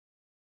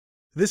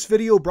This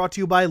video brought to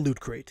you by Loot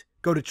Crate.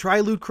 Go to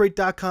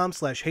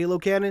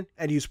trylootcrate.com/HaloCanon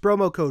and use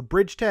promo code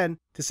BRIDGE10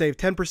 to save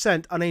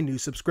 10% on a new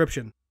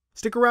subscription.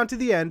 Stick around to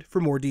the end for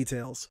more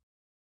details.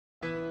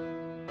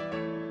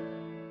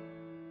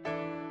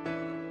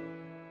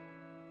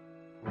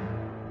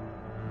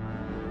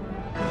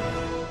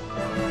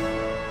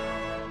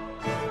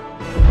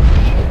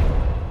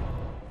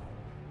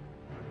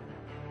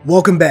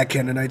 Welcome back,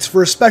 Canonites,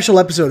 for a special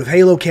episode of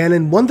Halo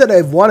Canon, one that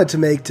I've wanted to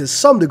make to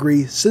some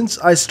degree since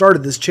I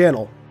started this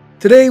channel.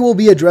 Today we'll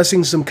be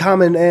addressing some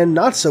common and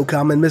not so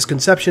common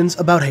misconceptions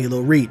about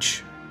Halo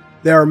Reach.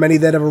 There are many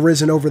that have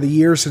arisen over the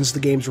years since the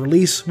game's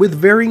release, with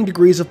varying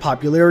degrees of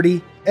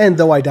popularity, and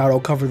though I doubt I'll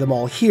cover them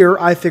all here,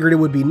 I figured it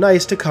would be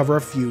nice to cover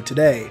a few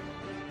today.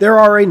 There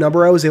are a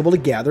number I was able to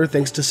gather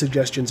thanks to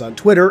suggestions on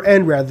Twitter,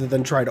 and rather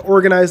than try to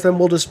organize them,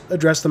 we'll just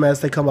address them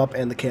as they come up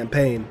in the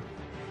campaign.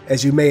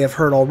 As you may have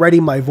heard already,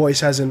 my voice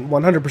hasn't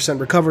 100%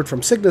 recovered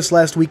from sickness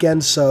last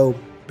weekend, so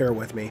bear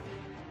with me.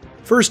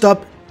 First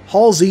up,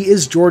 Halsey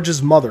is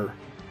George's mother.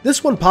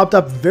 This one popped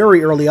up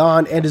very early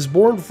on and is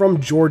born from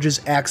George's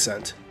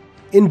accent.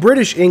 In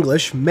British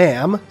English,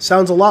 ma'am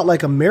sounds a lot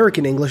like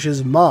American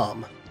English's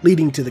mom,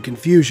 leading to the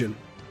confusion.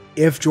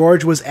 If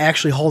George was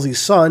actually Halsey's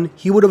son,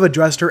 he would have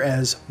addressed her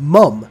as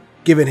mum,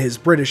 given his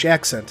British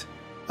accent.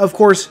 Of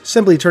course,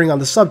 simply turning on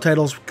the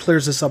subtitles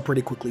clears this up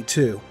pretty quickly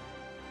too.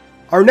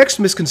 Our next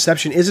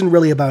misconception isn't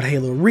really about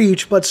Halo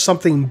Reach, but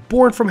something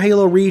born from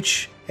Halo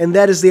Reach, and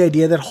that is the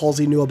idea that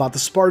Halsey knew about the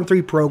Spartan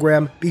 3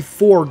 program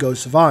before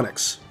Ghosts of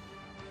Onyx.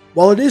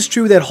 While it is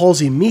true that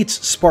Halsey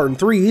meets Spartan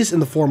 3s in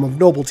the form of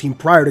Noble Team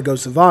prior to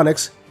Ghosts of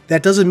Onyx,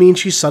 that doesn't mean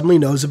she suddenly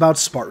knows about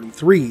Spartan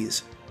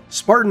 3s.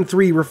 Spartan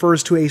 3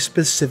 refers to a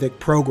specific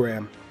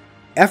program.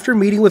 After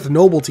meeting with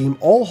Noble Team,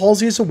 all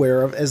Halsey is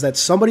aware of is that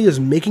somebody is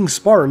making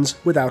Spartans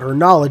without her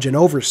knowledge and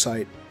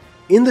oversight.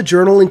 In the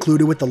journal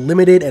included with the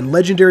limited and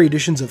legendary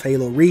editions of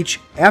Halo Reach,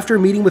 after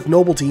meeting with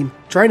Noble Team,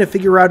 trying to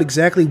figure out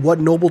exactly what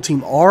Noble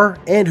Team are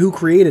and who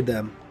created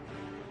them.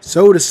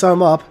 So to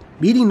sum up,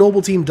 meeting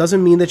Noble Team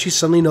doesn't mean that she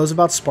suddenly knows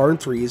about Spartan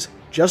 3s,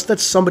 just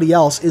that somebody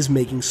else is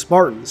making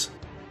Spartans.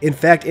 In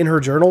fact, in her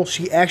journal,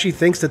 she actually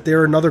thinks that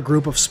they're another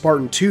group of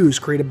Spartan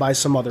 2s created by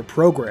some other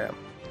program.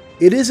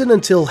 It isn't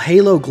until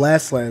Halo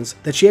Glasslands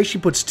that she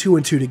actually puts 2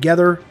 and 2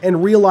 together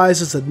and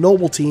realizes that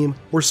Noble Team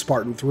were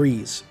Spartan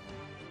 3s.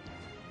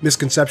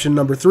 Misconception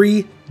number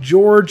 3,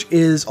 George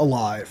is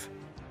alive.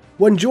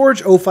 When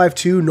George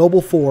 052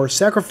 Noble 4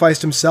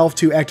 sacrificed himself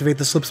to activate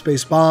the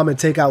slipspace bomb and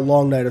take out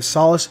Long Night of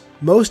Solace,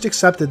 most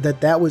accepted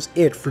that that was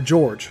it for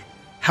George.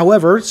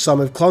 However, some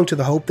have clung to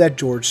the hope that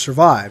George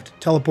survived,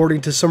 teleporting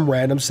to some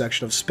random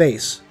section of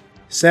space.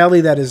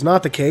 Sadly, that is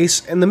not the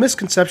case, and the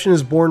misconception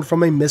is born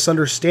from a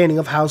misunderstanding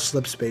of how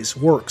slipspace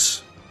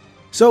works.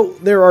 So,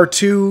 there are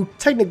 2,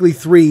 technically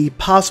 3,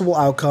 possible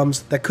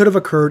outcomes that could have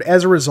occurred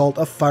as a result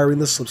of firing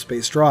the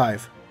slipspace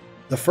drive.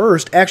 The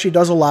first actually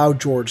does allow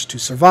George to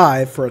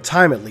survive, for a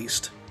time at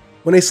least.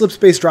 When a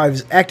slipspace drive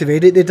is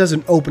activated, it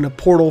doesn't open a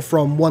portal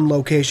from one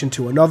location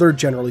to another,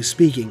 generally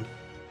speaking.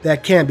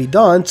 That can be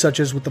done,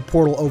 such as with the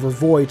portal over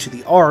Void to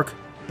the Ark,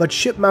 but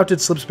ship-mounted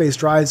slipspace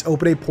drives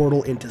open a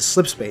portal into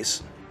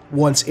slipspace.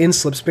 Once in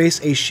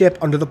slipspace, a ship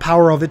under the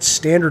power of its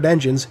standard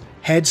engines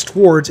heads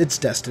towards its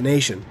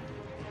destination.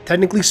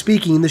 Technically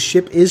speaking, the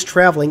ship is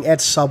traveling at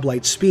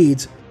sublight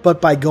speeds, but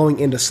by going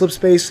into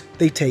slipspace,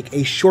 they take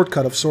a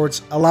shortcut of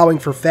sorts, allowing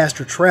for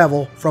faster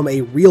travel from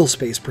a real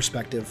space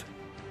perspective.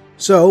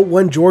 So,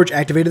 when George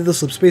activated the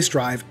slipspace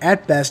drive,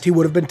 at best he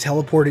would have been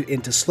teleported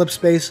into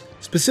slipspace,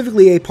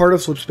 specifically a part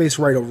of slipspace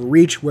right over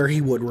Reach where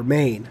he would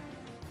remain.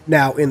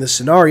 Now, in this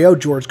scenario,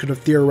 George could have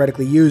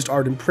theoretically used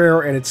Ardent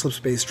Prayer and its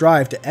slipspace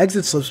drive to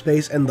exit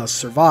slipspace and thus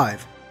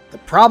survive. The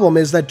problem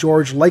is that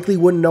George likely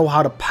wouldn't know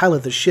how to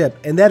pilot the ship,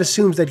 and that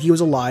assumes that he was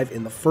alive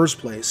in the first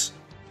place.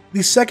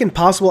 The second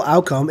possible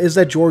outcome is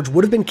that George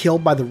would have been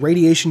killed by the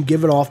radiation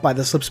given off by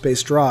the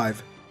slipspace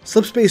drive.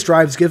 Slipspace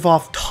drives give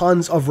off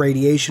tons of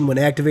radiation when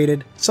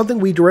activated, something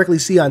we directly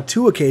see on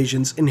 2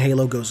 occasions in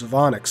Halo Ghosts of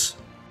Onyx.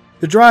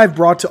 The drive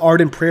brought to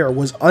Ardent Prayer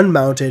was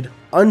unmounted,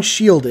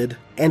 unshielded,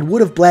 and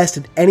would have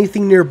blasted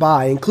anything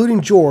nearby,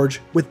 including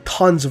George, with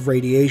tons of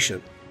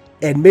radiation.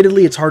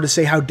 Admittedly, it's hard to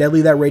say how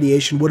deadly that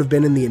radiation would have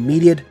been in the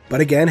immediate,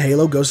 but again,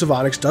 Halo Ghosts of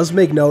Onyx does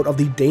make note of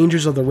the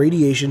dangers of the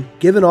radiation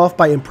given off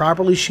by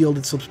improperly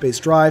shielded slipspace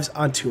drives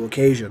on 2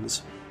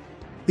 occasions.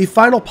 The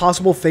final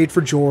possible fate for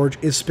George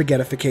is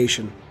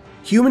spaghettification.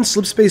 Human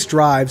slipspace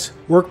drives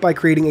work by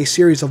creating a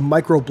series of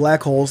micro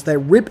black holes that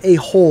rip a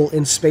hole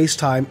in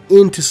space-time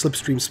into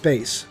slipstream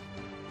space.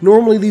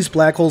 Normally, these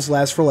black holes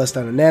last for less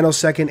than a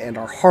nanosecond and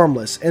are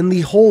harmless, and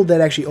the hole that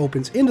actually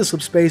opens into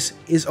slipspace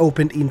is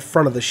opened in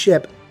front of the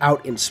ship,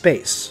 out in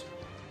space.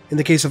 In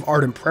the case of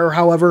Ardent Prayer,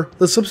 however,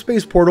 the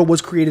slipspace portal was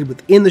created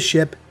within the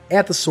ship,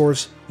 at the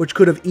source, which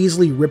could have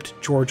easily ripped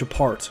George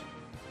apart.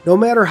 No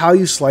matter how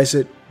you slice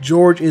it,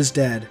 George is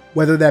dead,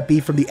 whether that be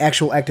from the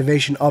actual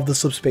activation of the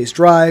slipspace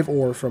drive,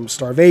 or from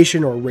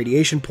starvation or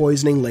radiation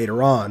poisoning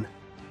later on.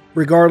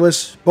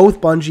 Regardless,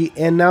 both Bungie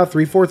and now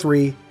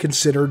 343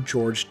 considered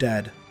George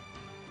dead.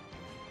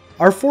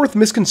 Our fourth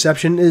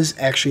misconception is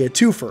actually a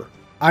twofer.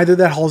 Either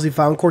that Halsey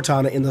found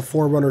Cortana in the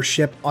Forerunner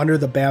ship under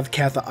the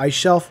Bavkatha ice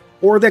shelf,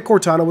 or that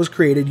Cortana was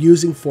created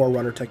using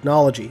Forerunner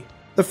technology.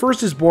 The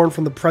first is born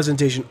from the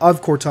presentation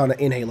of Cortana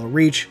in Halo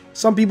Reach,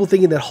 some people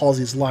thinking that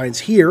Halsey's lines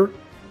here,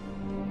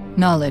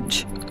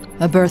 knowledge,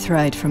 a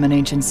birthright from an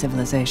ancient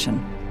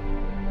civilization.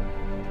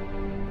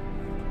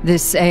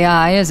 This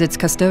AI is its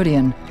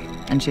custodian,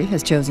 and she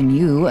has chosen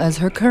you as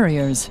her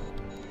couriers.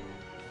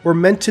 were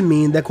meant to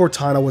mean that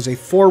Cortana was a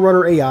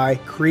Forerunner AI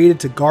created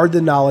to guard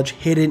the knowledge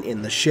hidden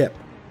in the ship.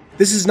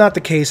 This is not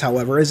the case,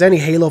 however, as any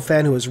Halo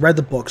fan who has read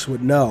the books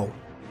would know.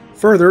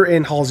 Further,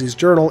 in Halsey's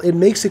journal, it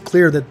makes it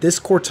clear that this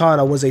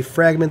Cortana was a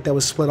fragment that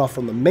was split off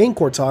from the main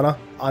Cortana,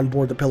 on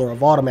board the Pillar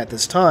of Autumn at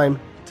this time,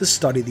 to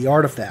study the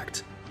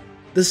artifact.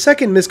 The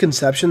second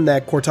misconception,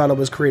 that Cortana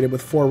was created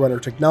with Forerunner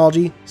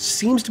technology,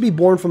 seems to be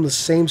born from the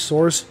same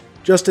source,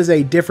 just as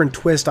a different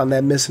twist on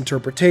that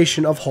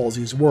misinterpretation of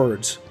Halsey's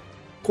words.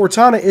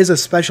 Cortana is a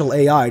special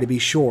AI to be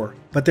sure,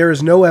 but there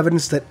is no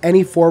evidence that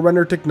any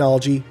Forerunner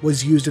technology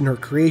was used in her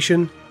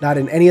creation, not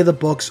in any of the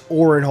books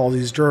or in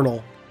Halsey's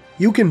journal.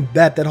 You can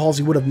bet that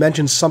Halsey would have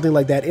mentioned something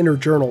like that in her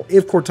journal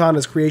if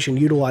Cortana's creation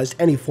utilized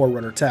any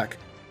Forerunner tech.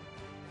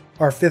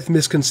 Our fifth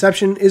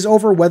misconception is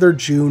over whether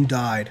June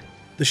died.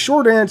 The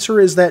short answer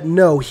is that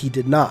no, he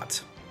did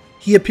not.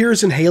 He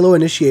appears in Halo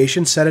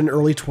Initiation set in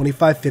early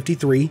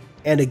 2553,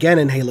 and again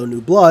in Halo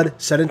New Blood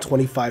set in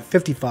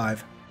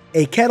 2555.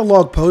 A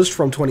catalog post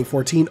from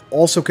 2014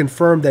 also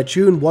confirmed that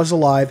June was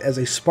alive as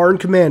a Spartan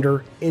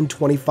commander in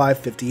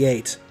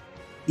 2558.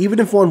 Even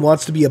if one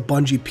wants to be a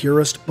Bungie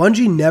purist,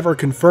 Bungie never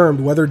confirmed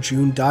whether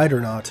June died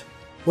or not.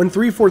 When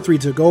 343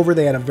 took over,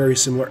 they had a very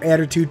similar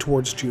attitude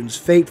towards June's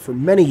fate for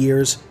many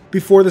years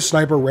before the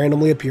sniper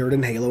randomly appeared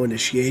in Halo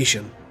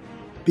Initiation.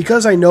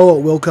 Because I know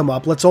it will come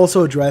up, let's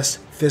also address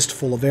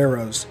Fistful of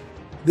Arrows.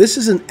 This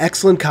is an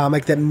excellent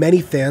comic that many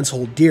fans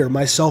hold dear,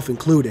 myself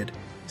included.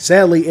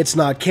 Sadly, it's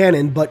not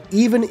canon, but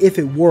even if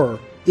it were,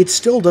 it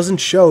still doesn't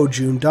show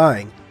June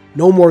dying.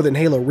 No more than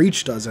Halo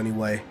Reach does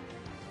anyway.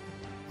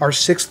 Our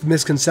sixth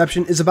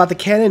misconception is about the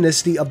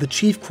canonicity of the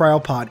Chief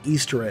Cryopod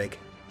Easter egg.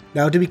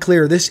 Now, to be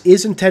clear, this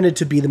is intended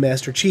to be the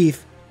Master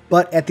Chief,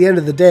 but at the end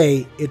of the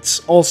day, it's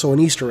also an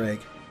Easter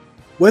egg.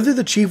 Whether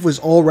the Chief was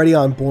already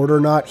on board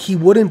or not, he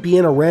wouldn't be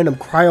in a random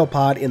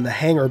cryopod in the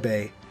hangar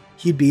bay.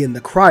 He'd be in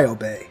the cryo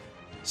bay.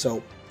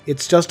 So,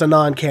 it's just a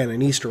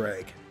non-canon Easter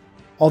egg.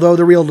 Although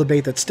the real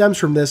debate that stems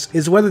from this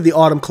is whether the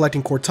Autumn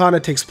collecting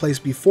Cortana takes place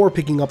before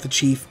picking up the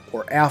Chief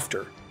or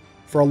after.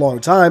 For a long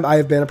time, I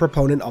have been a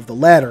proponent of the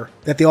latter,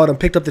 that the Autumn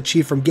picked up the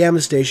Chief from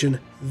Gamma Station,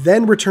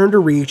 then returned to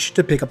Reach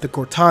to pick up the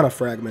Cortana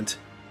fragment.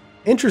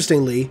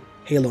 Interestingly,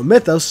 Halo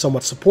Mythos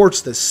somewhat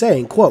supports this,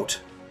 saying,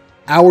 quote,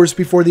 "Hours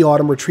before the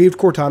Autumn retrieved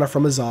Cortana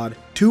from Azad,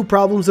 two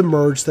problems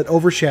emerged that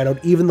overshadowed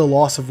even the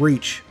loss of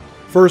Reach.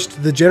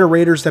 First, the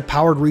generators that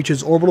powered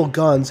Reach's orbital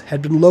guns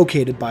had been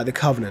located by the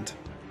Covenant.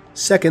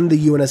 Second, the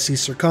UNSC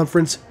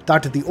Circumference,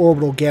 docked at the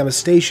orbital Gamma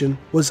Station,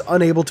 was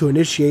unable to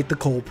initiate the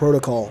Cole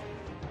Protocol."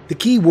 The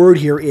key word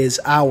here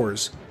is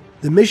hours.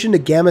 The mission to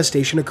Gamma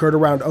Station occurred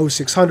around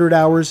 0600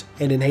 hours,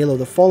 and in Halo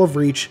The Fall of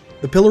Reach,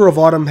 the Pillar of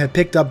Autumn had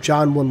picked up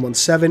John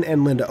 117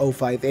 and Linda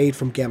 058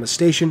 from Gamma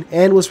Station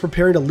and was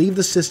preparing to leave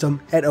the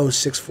system at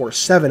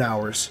 0647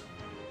 hours.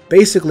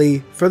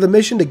 Basically, for the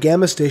mission to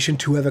Gamma Station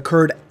to have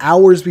occurred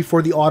hours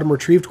before the Autumn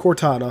retrieved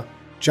Cortana,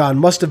 John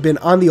must have been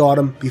on the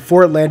Autumn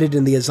before it landed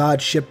in the Azad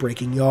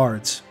shipbreaking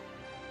yards.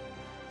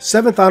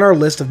 Seventh on our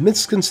list of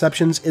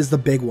misconceptions is the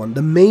big one,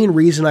 the main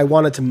reason I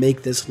wanted to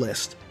make this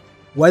list: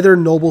 whether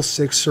Noble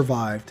 6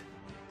 survived.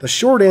 The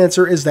short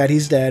answer is that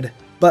he's dead,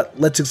 but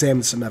let's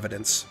examine some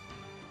evidence.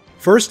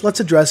 First, let's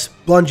address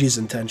Bungie's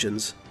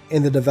intentions.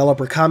 In the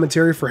developer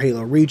commentary for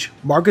Halo Reach,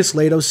 Marcus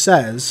Lato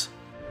says,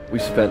 "We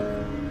spent,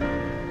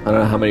 I don't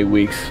know how many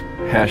weeks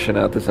hashing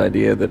out this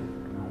idea that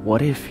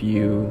what if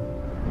you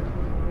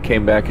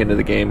came back into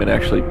the game and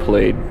actually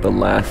played the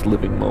last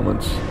living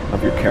moments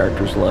of your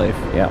character's life."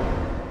 Yeah.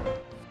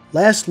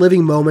 Last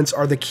living moments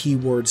are the key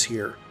words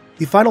here.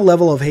 The final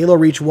level of Halo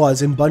Reach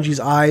was, in Bungie's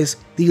eyes,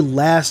 the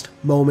last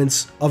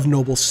moments of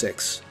Noble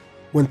 6.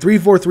 When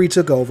 343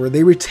 took over,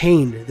 they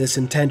retained this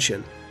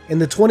intention. In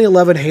the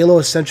 2011 Halo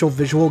Essential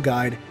Visual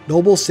Guide,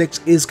 Noble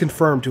 6 is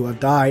confirmed to have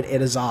died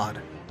at Azad.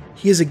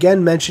 He is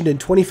again mentioned in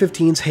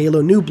 2015's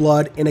Halo New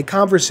Blood in a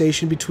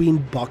conversation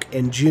between Buck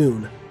and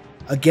June.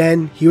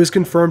 Again, he was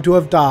confirmed to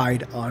have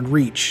died on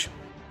Reach.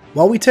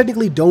 While we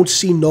technically don't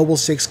see Noble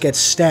 6 get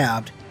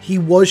stabbed, he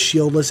was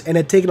shieldless and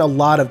had taken a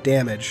lot of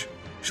damage.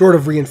 Short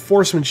of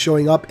reinforcements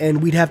showing up,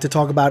 and we'd have to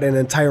talk about an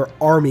entire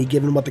army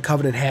given what the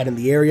Covenant had in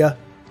the area,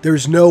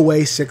 there's no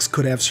way 6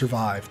 could have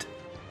survived.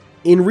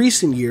 In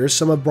recent years,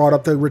 some have brought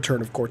up the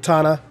return of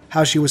Cortana.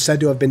 How she was said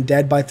to have been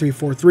dead by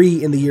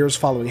 343 in the years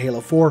following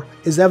Halo 4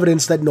 is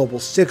evidence that Noble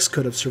 6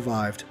 could have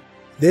survived.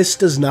 This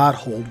does not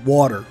hold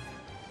water.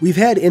 We've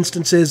had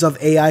instances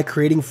of AI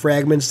creating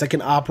fragments that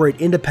can operate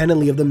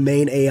independently of the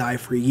main AI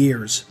for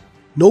years.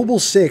 Noble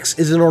 6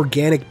 is an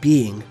organic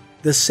being.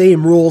 The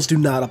same rules do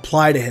not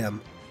apply to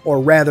him. or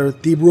rather,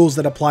 the rules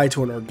that apply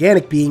to an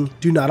organic being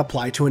do not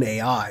apply to an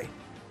AI.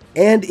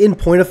 And in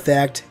point of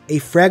fact, a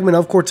fragment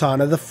of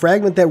Cortana, the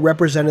fragment that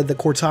represented the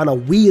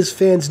Cortana we as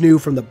fans knew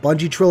from the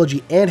Bungie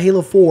trilogy and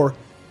Halo 4,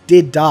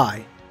 did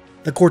die.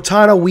 The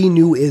Cortana we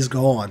knew is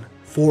gone,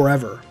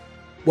 forever.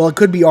 While it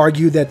could be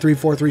argued that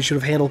 343 should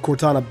have handled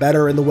Cortana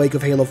better in the wake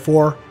of Halo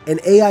 4, an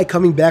AI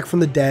coming back from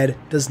the dead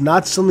does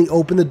not suddenly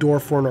open the door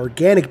for an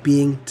organic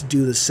being to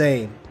do the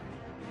same.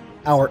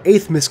 Our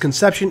 8th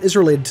misconception is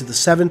related to the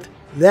 7th,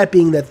 that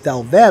being that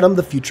Thalvatum,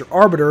 the future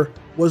Arbiter,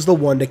 was the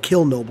one to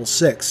kill Noble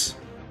 6.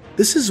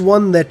 This is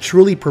one that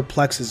truly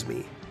perplexes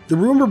me. The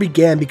rumor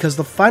began because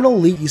the final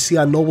elite you see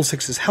on Noble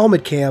 6's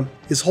helmet cam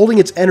is holding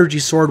its energy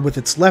sword with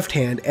its left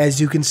hand, as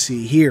you can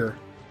see here.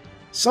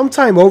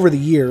 Sometime over the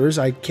years,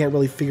 I can't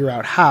really figure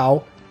out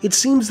how, it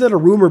seems that a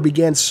rumor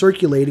began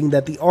circulating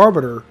that the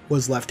Arbiter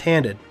was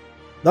left-handed.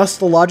 Thus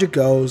the logic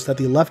goes that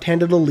the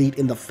left-handed elite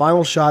in the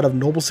final shot of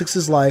Noble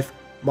 6's life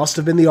must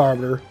have been the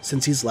Arbiter,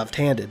 since he's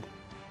left-handed.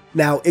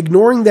 Now,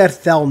 ignoring that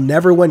Thel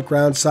never went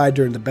groundside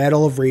during the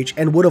Battle of Reach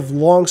and would have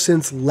long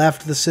since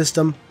left the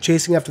system,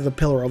 chasing after the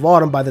Pillar of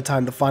Autumn by the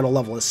time the final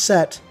level is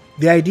set,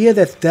 the idea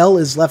that Thel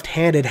is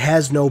left-handed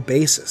has no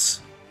basis.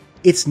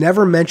 It's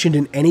never mentioned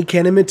in any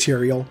canon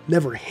material,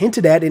 never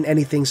hinted at in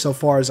anything so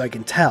far as I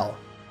can tell.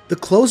 The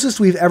closest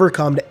we've ever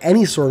come to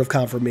any sort of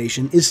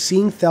confirmation is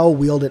seeing Thel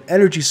wield an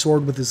energy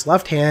sword with his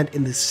left hand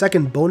in the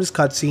second bonus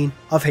cutscene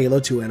of Halo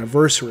 2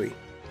 Anniversary.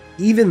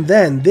 Even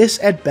then, this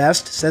at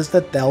best says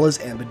that Thel is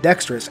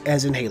ambidextrous,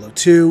 as in Halo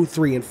 2,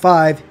 3, and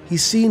 5,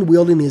 he's seen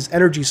wielding his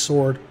energy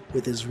sword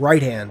with his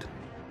right hand.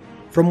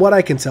 From what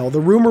I can tell, the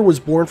rumor was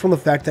born from the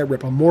fact that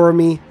Ripa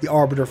Morimi, the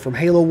Arbiter from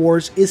Halo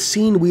Wars, is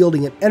seen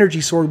wielding an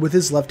energy sword with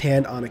his left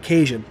hand on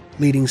occasion,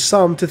 leading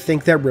some to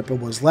think that Ripa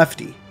was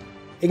lefty.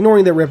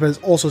 Ignoring that Ripa is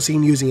also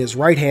seen using his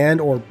right hand,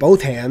 or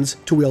both hands,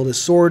 to wield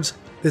his swords,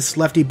 this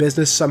lefty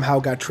business somehow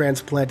got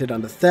transplanted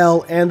onto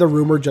Thel, and the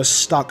rumor just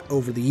stuck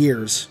over the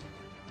years.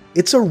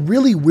 It's a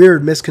really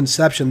weird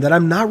misconception that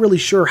I'm not really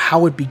sure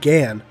how it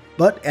began,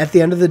 but at the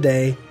end of the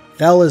day,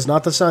 Thel is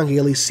not the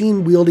Sangheili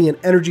seen wielding an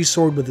energy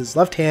sword with his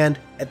left hand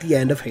at the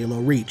end of Halo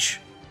Reach.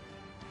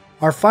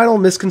 Our final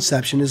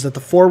misconception is that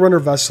the Forerunner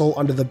vessel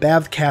under the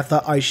Bav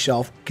Katha ice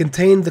shelf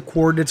contained the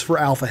coordinates for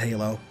Alpha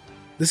Halo.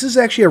 This is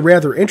actually a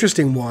rather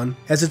interesting one,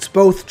 as it's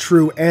both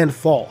true and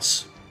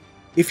false.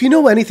 If you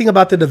know anything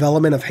about the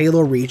development of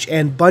Halo Reach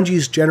and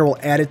Bungie's general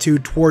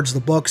attitude towards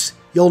the books,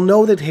 you'll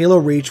know that Halo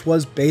Reach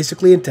was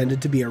basically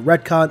intended to be a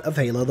retcon of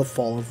Halo The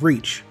Fall of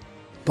Reach.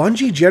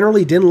 Bungie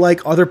generally didn't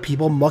like other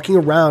people mucking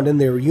around in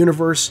their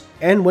universe,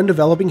 and when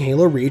developing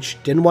Halo Reach,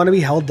 didn't want to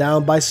be held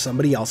down by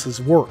somebody else's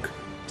work.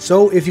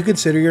 So if you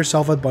consider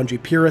yourself a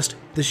Bungie purist,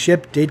 the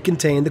ship did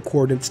contain the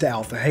coordinates to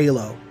Alpha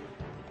Halo.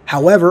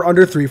 However,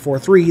 under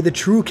 343, the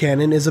true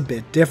canon is a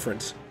bit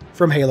different.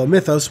 From Halo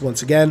Mythos,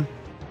 once again,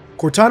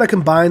 Cortana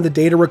combined the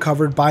data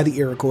recovered by the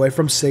Iroquois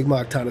from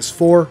Sigma Octantis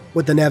 4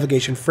 with the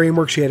navigation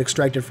framework she had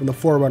extracted from the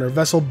Forerunner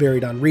vessel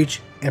buried on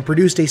Reach, and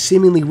produced a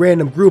seemingly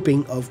random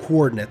grouping of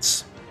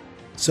coordinates.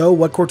 So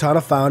what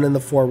Cortana found in the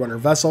Forerunner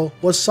vessel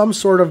was some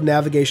sort of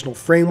navigational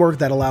framework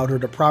that allowed her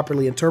to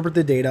properly interpret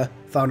the data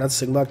found on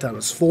Sigma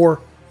Octantis 4,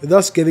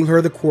 thus giving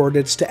her the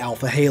coordinates to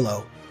Alpha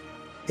Halo.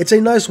 It's a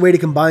nice way to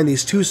combine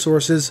these two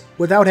sources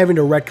without having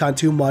to retcon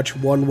too much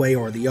one way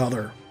or the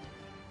other.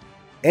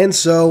 And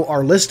so,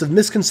 our list of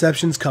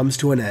misconceptions comes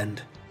to an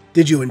end.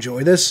 Did you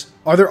enjoy this?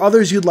 Are there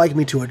others you'd like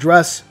me to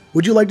address?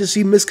 Would you like to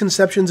see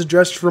misconceptions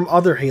addressed from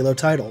other Halo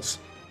titles?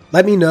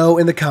 Let me know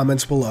in the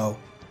comments below.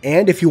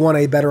 And if you want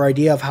a better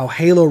idea of how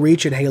Halo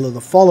Reach and Halo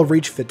The Fall of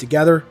Reach fit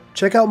together,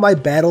 check out my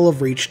Battle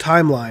of Reach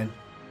timeline.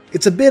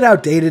 It's a bit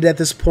outdated at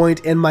this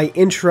point, and my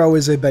intro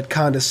is a bit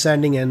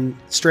condescending and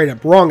straight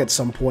up wrong at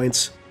some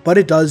points, but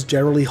it does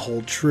generally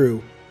hold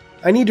true.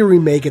 I need to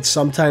remake it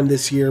sometime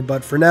this year,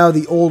 but for now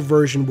the old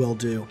version will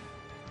do.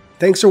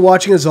 Thanks for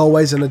watching as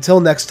always, and until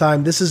next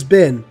time, this has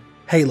been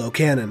Halo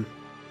Canon.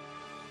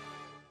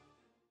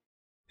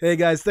 Hey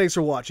guys, thanks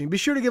for watching. Be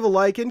sure to give a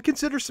like and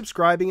consider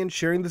subscribing and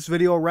sharing this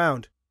video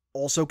around.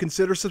 Also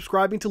consider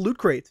subscribing to Loot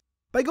Crate.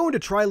 By going to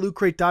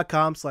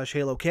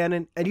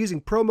trylootcrate.com/HaloCanon and using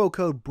promo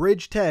code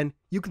BRIDGE10,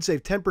 you can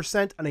save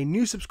 10% on a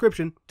new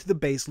subscription to the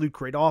base Loot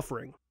Crate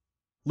offering.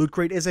 Loot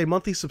Crate is a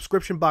monthly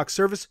subscription box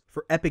service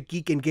for epic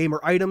geek and gamer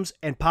items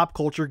and pop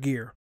culture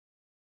gear.